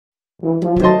Hello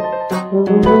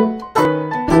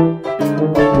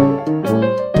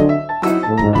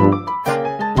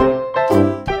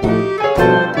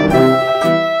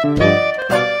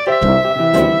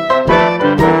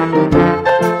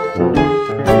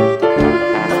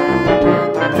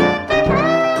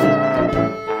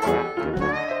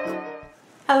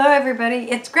everybody,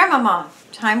 it's Grandmama.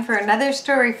 Time for another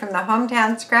story from the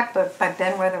Hometown Scrapbook by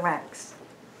Ben Weatherwax.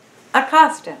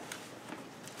 Ocosta.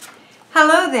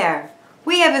 Hello there.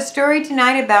 We have a story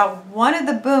tonight about one of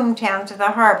the boom towns of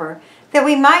the harbor that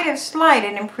we might have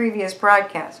slighted in previous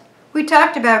broadcasts. We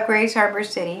talked about Grays Harbor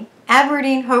City,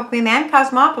 Aberdeen, Hoquiam, and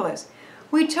Cosmopolis.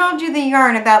 We told you the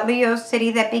yarn about Leo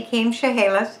City that became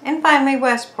Chehalis, and finally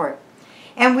Westport.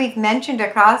 And we've mentioned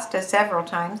Ocosta several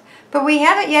times, but we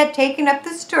haven't yet taken up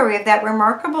the story of that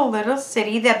remarkable little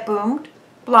city that boomed,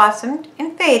 blossomed,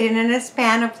 and faded in a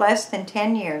span of less than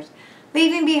 10 years,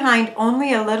 leaving behind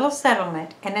only a little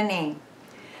settlement and a name.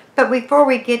 But before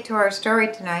we get to our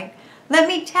story tonight, let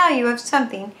me tell you of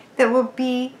something that will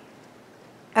be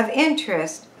of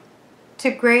interest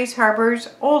to Grays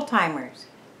Harbor's old-timers.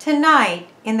 Tonight,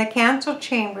 in the council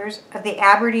chambers of the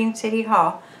Aberdeen City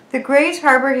Hall, the Grays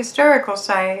Harbor Historical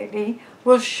Society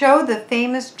will show the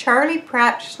famous Charlie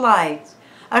Pratt slides,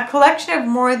 a collection of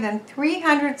more than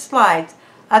 300 slides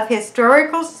of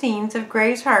historical scenes of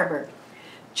Grays Harbor.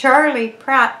 Charlie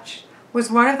Pratt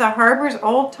was one of the harbor's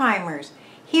old-timers.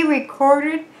 He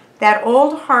recorded that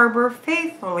old harbor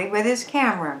faithfully with his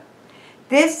camera.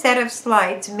 This set of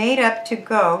slides made up to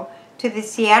go to the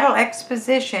Seattle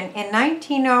Exposition in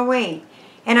 1908,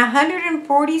 and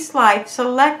 140 slides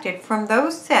selected from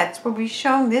those sets will be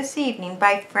shown this evening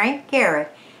by Frank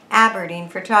Garrett, Aberdeen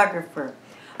photographer.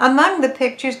 Among the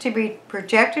pictures to be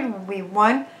projected will be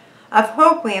one of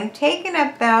Hoquiam taken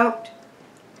about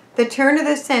the turn of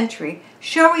the century,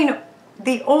 showing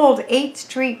the old 8th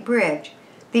Street Bridge,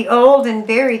 the old and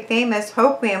very famous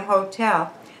Hoquiam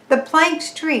Hotel, the plank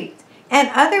streets, and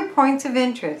other points of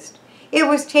interest. It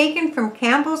was taken from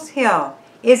Campbell's Hill,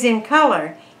 is in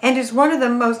color, and is one of the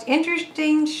most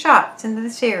interesting shots in the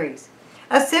series.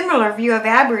 A similar view of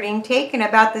Aberdeen taken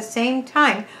about the same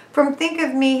time from Think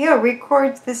of Me Hill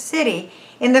records the city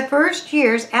in the first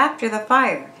years after the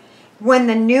fire, when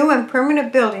the new and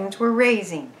permanent buildings were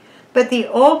raising, but the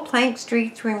old plank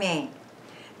streets remain.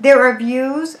 There are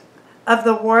views of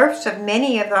the wharfs of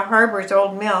many of the harbor's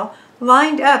old mill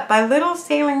lined up by little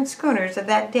sailing schooners of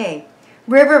that day,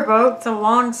 river boats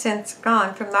long since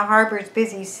gone from the harbor's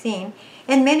busy scene,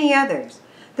 and many others.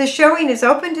 The showing is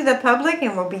open to the public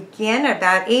and will begin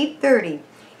about 8:30.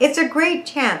 It's a great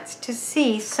chance to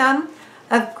see some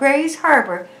of Grays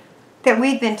Harbor that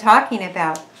we've been talking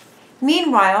about.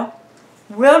 Meanwhile,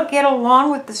 we'll get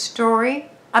along with the story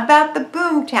about the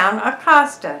boomtown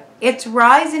Ocosta, its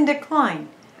rise and decline.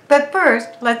 But first,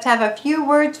 let's have a few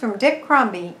words from Dick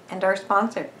Crombie and our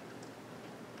sponsor.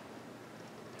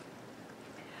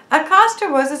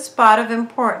 Ocosta was a spot of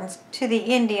importance to the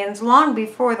Indians long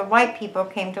before the white people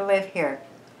came to live here.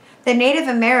 The Native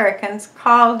Americans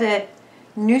called it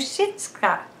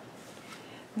Nushitska.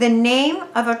 The name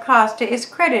of Ocosta is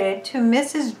credited to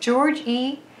Mrs. George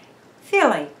E.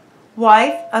 Philly,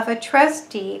 wife of a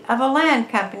trustee of a land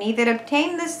company that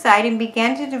obtained the site and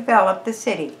began to develop the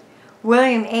city.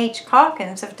 William H.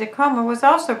 Calkins of Tacoma was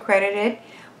also credited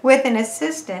with an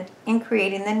assistant in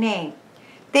creating the name.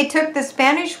 They took the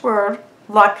Spanish word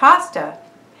La Costa,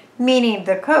 meaning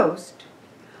the coast,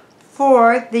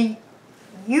 for the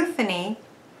euphony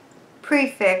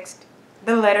prefixed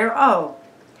the letter O.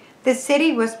 The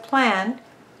city was planned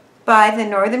by the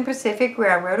Northern Pacific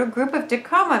Railroad, a group of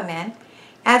Tacoma men,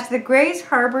 as the Grays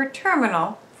Harbor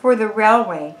Terminal for the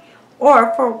railway,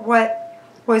 or for what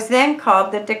was then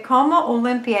called the Tacoma,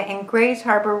 Olympia, and Grays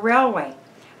Harbor Railway,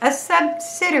 a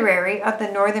subsidiary of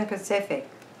the Northern Pacific.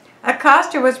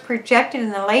 Ocosta was projected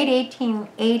in the late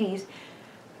 1880s,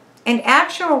 and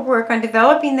actual work on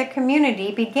developing the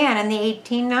community began in the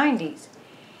 1890s.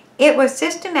 It was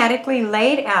systematically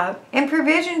laid out, and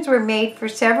provisions were made for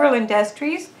several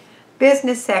industries,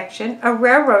 business section, a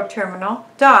railroad terminal,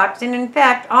 docks, and in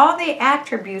fact all the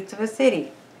attributes of a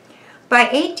city. By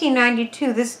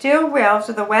 1892, the steel rails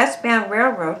of the westbound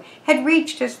railroad had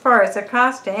reached as far as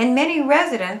Ocosta, and many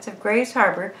residents of Grays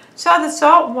Harbor saw the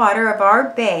salt water of our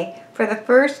bay for the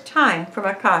first time from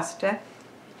Ocosta,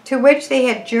 to which they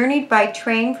had journeyed by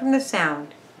train from the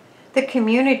Sound. The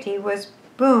community was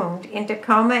boomed in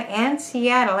Tacoma and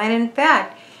Seattle, and in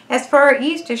fact as far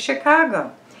east as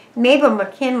Chicago. Mabel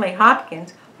McKinley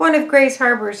Hopkins, one of Grays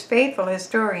Harbor's faithful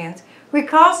historians,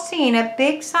 recalls seeing a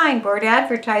big signboard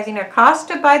advertising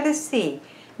Ocosta by the Sea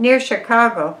near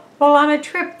Chicago while on a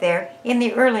trip there in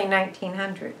the early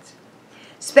 1900s.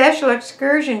 Special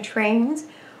excursion trains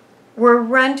were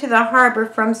run to the harbor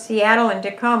from Seattle and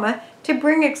Tacoma to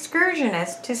bring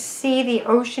excursionists to see the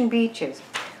ocean beaches.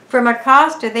 From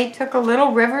Ocosta, they took a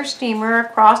little river steamer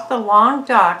across the long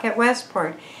dock at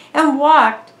Westport and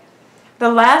walked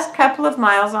the last couple of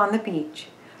miles on the beach.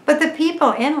 But the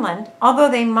people inland, although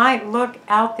they might look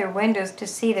out their windows to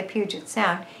see the Puget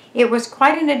Sound, it was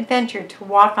quite an adventure to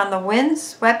walk on the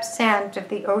wind-swept sand of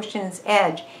the ocean's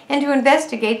edge and to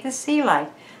investigate the sea life.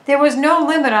 There was no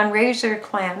limit on razor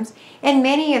clams, and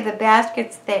many of the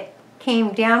baskets that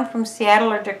came down from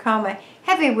Seattle or Tacoma,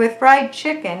 heavy with fried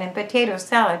chicken and potato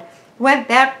salad, went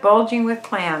back bulging with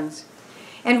clams.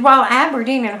 And while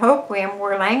Aberdeen and Hoquiam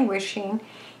were languishing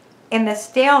in the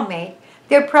stalemate,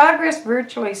 their progress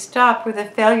virtually stopped with the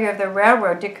failure of the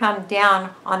railroad to come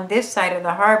down on this side of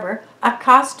the harbor.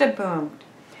 Ocosta boomed.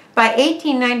 By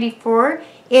 1894,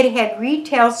 it had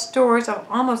retail stores of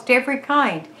almost every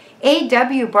kind.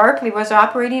 A.W. Barkley was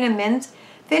operating a men's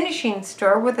finishing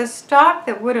store with a stock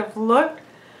that would have looked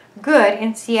good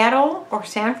in Seattle or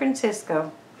San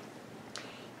Francisco.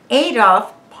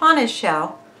 Adolph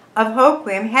Ponischel of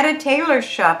Hoquiam had a tailor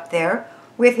shop there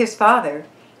with his father.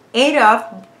 Adolph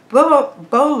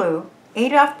Bolu,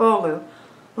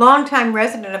 longtime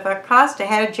resident of Ocosta,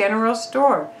 had a general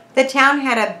store. The town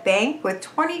had a bank with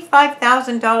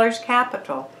 $25,000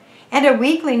 capital and a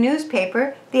weekly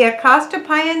newspaper, the Ocosta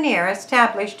Pioneer,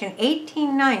 established in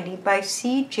 1890 by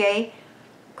C.J.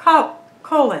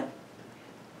 Colon.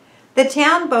 The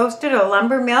town boasted a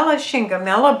lumber mill, a shingle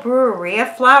mill, a brewery, a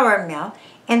flour mill,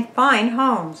 and fine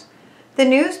homes. The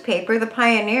newspaper, the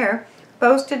Pioneer,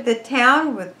 boasted the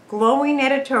town with glowing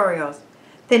editorials.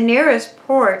 The nearest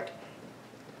port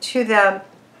to the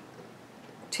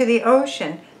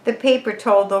ocean, the paper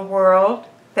told the world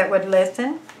that would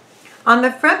listen. On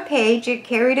the front page, it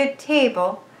carried a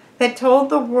table that told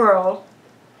the world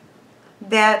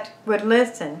that would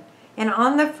listen. And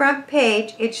on the front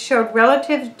page, it showed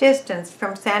relative distance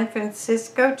from San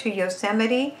Francisco to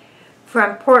Yosemite,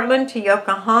 from Portland to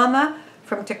Yokohama,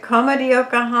 from Tacoma to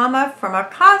Yokohama, from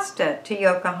Ocosta to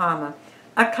Yokohama.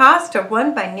 Ocosta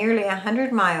won by nearly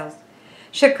 100 miles.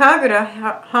 Chicago to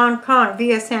Hong Kong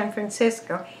via San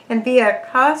Francisco and via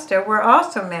Ocosta were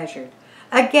also measured.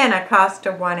 Again,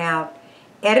 Ocosta won out.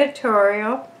 Editor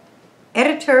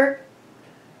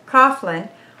Coughlin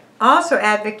also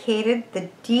advocated the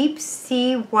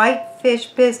deep-sea whitefish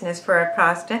business for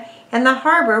Ocosta and the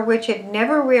harbor, which had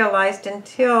never realized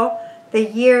until the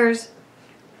years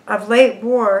of late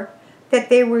war that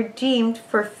they were deemed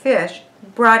for fish,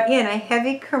 brought in a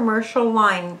heavy commercial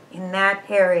line in that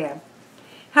area.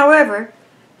 However,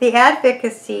 the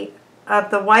advocacy of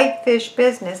the whitefish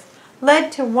business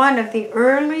led to one of the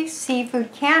early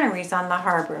seafood canneries on the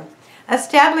harbor,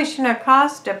 established in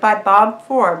Ocosta by Bob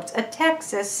Forbes, a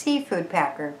Texas seafood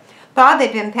packer. Bob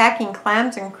had been packing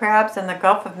clams and crabs in the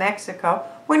Gulf of Mexico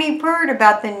when he heard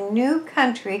about the new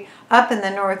country up in the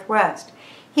Northwest.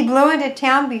 He blew into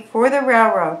town before the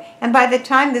railroad, and by the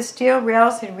time the steel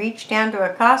rails had reached down to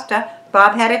Ocosta,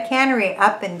 Bob had a cannery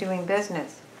up and doing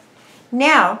business.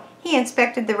 Now, he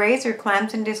inspected the razor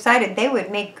clams and decided they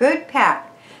would make good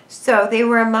pack, so they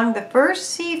were among the first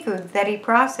seafood that he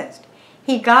processed.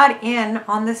 He got in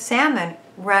on the salmon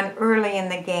run early in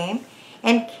the game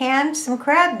and canned some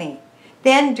crab meat.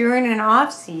 Then, during an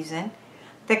off-season,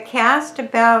 the cast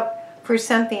about for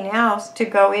something else to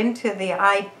go into the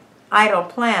idle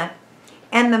plant,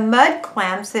 and the mud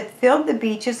clams that filled the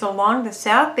beaches along the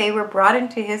South Bay were brought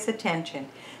into his attention.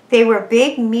 They were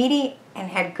big, meaty,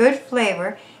 and had good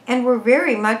flavor, and were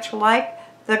very much like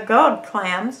the gold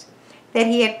clams that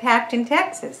he had packed in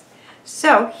Texas.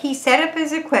 So he set up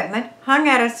his equipment, hung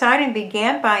out a sign, and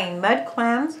began buying mud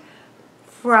clams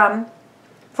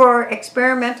for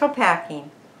experimental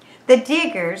packing. The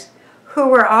diggers, who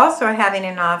were also having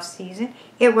an off-season,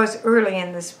 it was early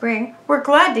in the spring, were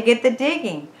glad to get the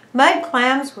digging. Mud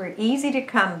clams were easy to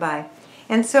come by,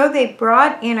 and so they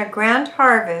brought in a grand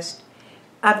harvest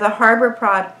of the harbor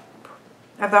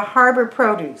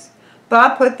produce.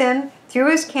 Bob put them through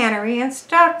his cannery and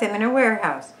stocked them in a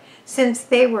warehouse. Since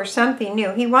they were something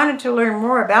new, he wanted to learn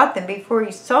more about them before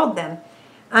he sold them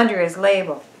under his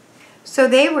label. So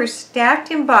they were stacked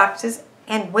in boxes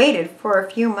and waited for a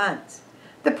few months.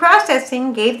 The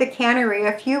processing gave the cannery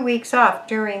a few weeks off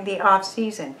during the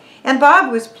off-season, and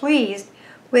Bob was pleased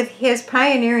with his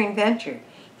pioneering venture.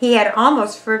 He had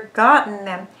almost forgotten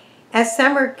them as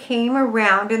summer came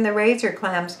around and the razor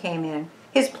clams came in.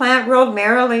 His plant rolled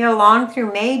merrily along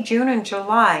through May, June, and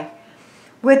July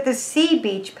with the sea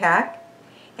beach pack,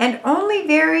 and only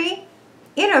very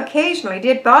Occasionally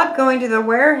did Bob go into the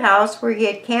warehouse where he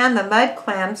had canned the mud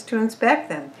clams to inspect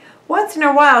them. Once in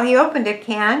a while he opened a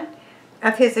can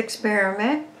of his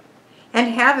experiment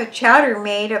and have a chowder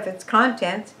made of its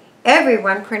contents.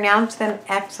 Everyone pronounced them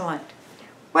excellent.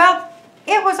 Well,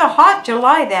 it was a hot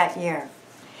July that year,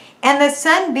 and the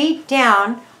sun beat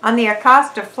down on the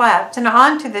Ocosta flats and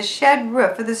onto the shed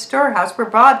roof of the storehouse where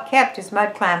Bob kept his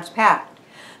mud clams packed.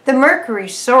 The mercury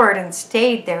soared and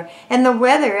stayed there, and the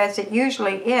weather, as it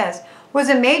usually is, was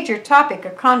a major topic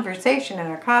of conversation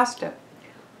in Ocosta.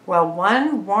 Well,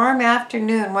 one warm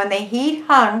afternoon, when the heat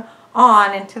hung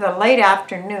on into the late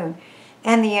afternoon,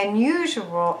 and the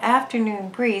unusual afternoon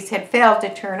breeze had failed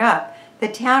to turn up, the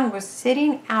town was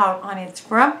sitting out on its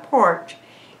front porch,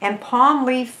 and palm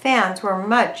leaf fans were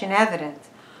much in evidence.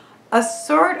 A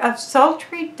sort of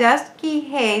sultry, dusky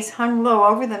haze hung low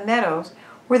over the meadows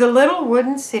where the little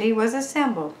wooden city was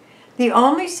assembled. The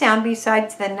only sound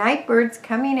besides the night birds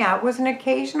coming out was an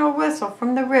occasional whistle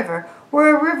from the river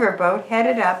where a riverboat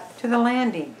headed up to the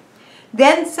landing.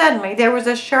 Then suddenly there was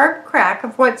a sharp crack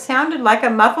of what sounded like a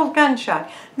muffled gunshot,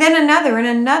 then another and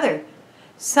another.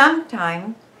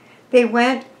 Sometimes they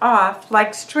went off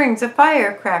like strings of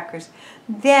firecrackers.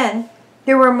 Then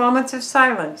there were moments of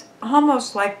silence,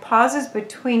 almost like pauses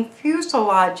between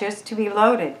fuselages to be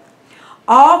loaded.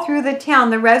 All through the town,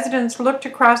 the residents looked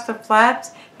across the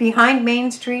flats behind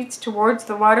main streets towards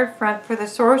the waterfront for the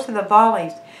source of the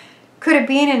volleys. Could it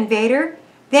be an invader?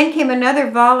 Then came another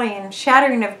volley and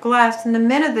shattering of glass, and the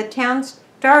men of the town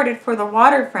started for the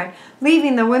waterfront,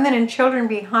 leaving the women and children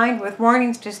behind with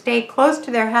warnings to stay close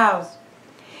to their house.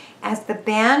 As the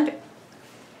band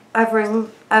of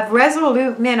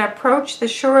resolute men approached the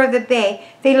shore of the bay,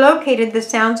 they located the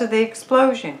sounds of the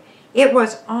explosion. It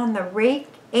was on the Rake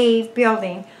Ave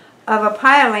building of a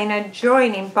piling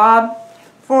adjoining Bob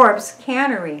Forbes'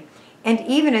 cannery, and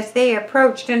even as they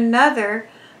approached, another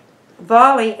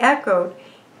volley echoed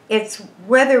its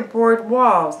weatherboard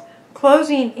walls,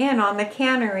 closing in on the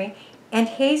cannery, and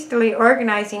hastily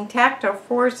organizing tactile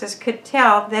forces could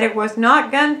tell that it was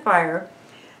not gunfire.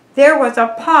 There was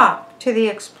a pop to the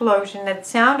explosion that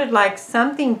sounded like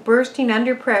something bursting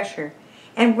under pressure.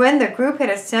 And when the group had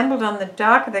assembled on the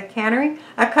dock of the cannery,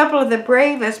 a couple of the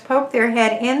bravest poked their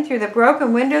head in through the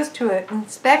broken windows to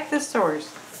inspect the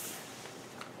source.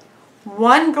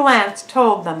 One glance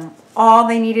told them all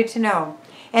they needed to know,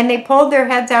 and they pulled their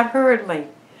heads out hurriedly.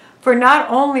 For not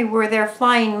only were there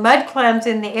flying mud clams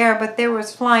in the air, but there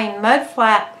was flying mud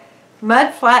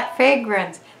flat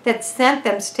fragrance that sent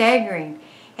them staggering.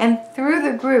 And through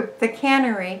the group, the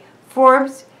cannery,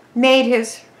 Forbes made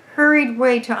his hurried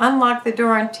way to unlock the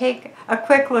door and take a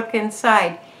quick look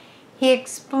inside. He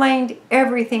explained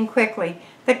everything quickly.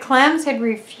 The clams had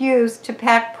refused to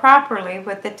pack properly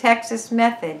with the Texas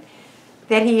method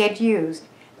that he had used.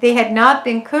 They had not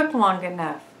been cooked long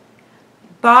enough.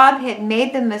 Bob had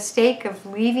made the mistake of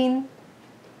leaving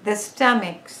the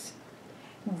stomachs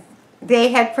they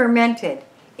had fermented.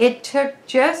 It took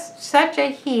just such a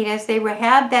heat as they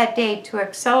had that day to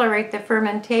accelerate the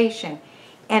fermentation,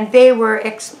 and they were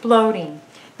exploding.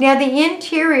 Now the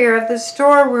interior of the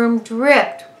storeroom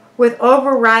dripped with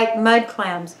overripe mud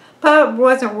clams. Bob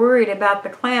wasn't worried about the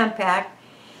clam pack.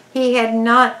 It had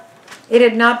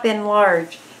not been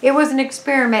large. It was an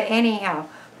experiment anyhow.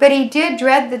 But he did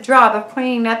dread the job of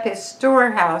cleaning up his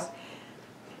storehouse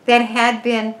that had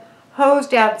been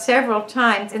hosed out several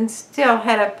times and still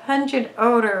had a pungent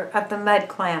odor of the mud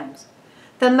clams.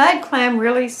 The mud clam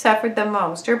really suffered the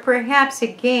most, or perhaps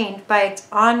it gained by its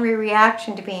ornery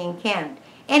reaction to being canned.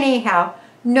 Anyhow,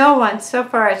 no one, so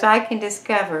far as I can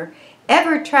discover,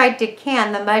 ever tried to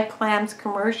can the mud clams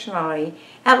commercially,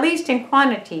 at least in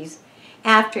quantities,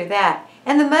 after that.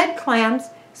 And the mud clams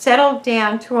settled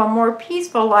down to a more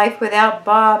peaceful life without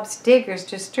Bob's diggers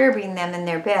disturbing them in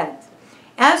their beds.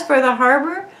 As for the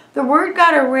harbor, the word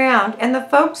got around and the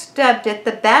folks dubbed it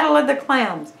the Battle of the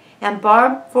Clams, and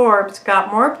Bob Forbes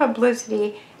got more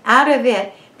publicity out of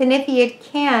it than if he had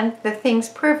canned the things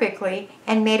perfectly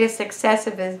and made a success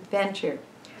of his venture.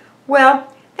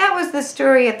 Well, that was the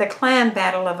story of the Clam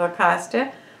Battle of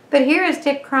Ocosta, but here is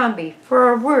Dick Crombie for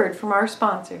a word from our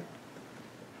sponsor.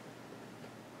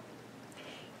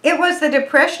 It was the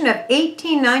Depression of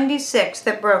 1896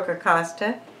 that broke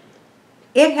Ocosta.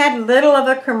 It had little of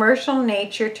a commercial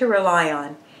nature to rely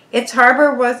on. Its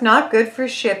harbor was not good for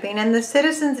shipping, and the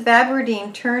citizens of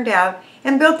Aberdeen turned out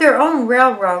and built their own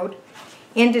railroad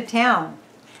into town.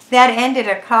 That ended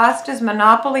Ocosta's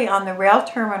monopoly on the rail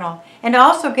terminal and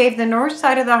also gave the north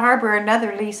side of the harbor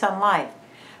another lease on life.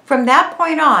 From that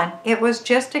point on, it was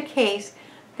just a case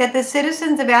that the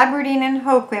citizens of Aberdeen and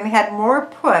Hoquiam had more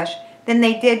push than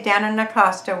they did down in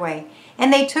Ocosta way,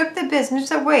 and they took the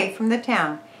business away from the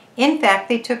town. In fact,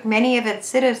 they took many of its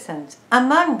citizens,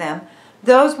 among them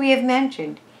those we have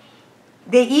mentioned.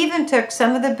 They even took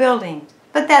some of the buildings,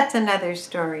 but that's another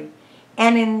story.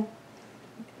 And in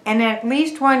at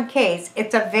least one case,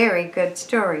 it's a very good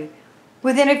story.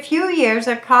 Within a few years,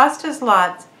 Ocosta's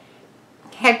lots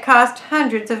had cost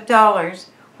hundreds of dollars,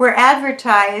 were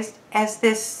advertised as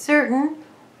this certain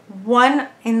one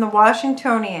in the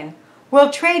Washingtonian will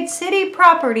trade city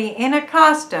property in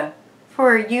Ocosta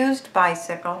for a used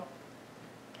bicycle.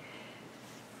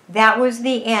 That was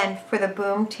the end for the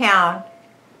boom town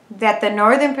that the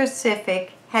Northern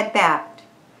Pacific had backed.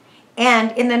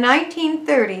 And in the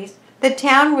 1930s, the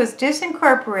town was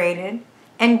disincorporated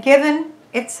and given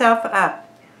itself up.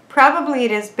 Probably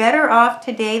it is better off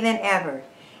today than ever.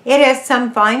 It has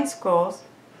some fine schools,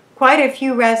 quite a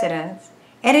few residents,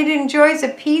 and it enjoys a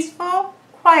peaceful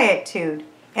quietude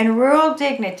and rural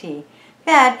dignity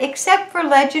that, except for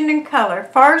legend and color,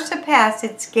 far surpassed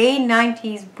its gay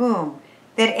 90s boom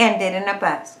that ended in a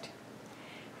bust.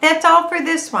 That's all for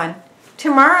this one.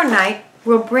 Tomorrow night,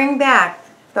 we'll bring back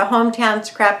the Hometown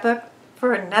Scrapbook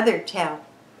for another tale.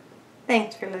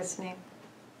 Thanks for listening.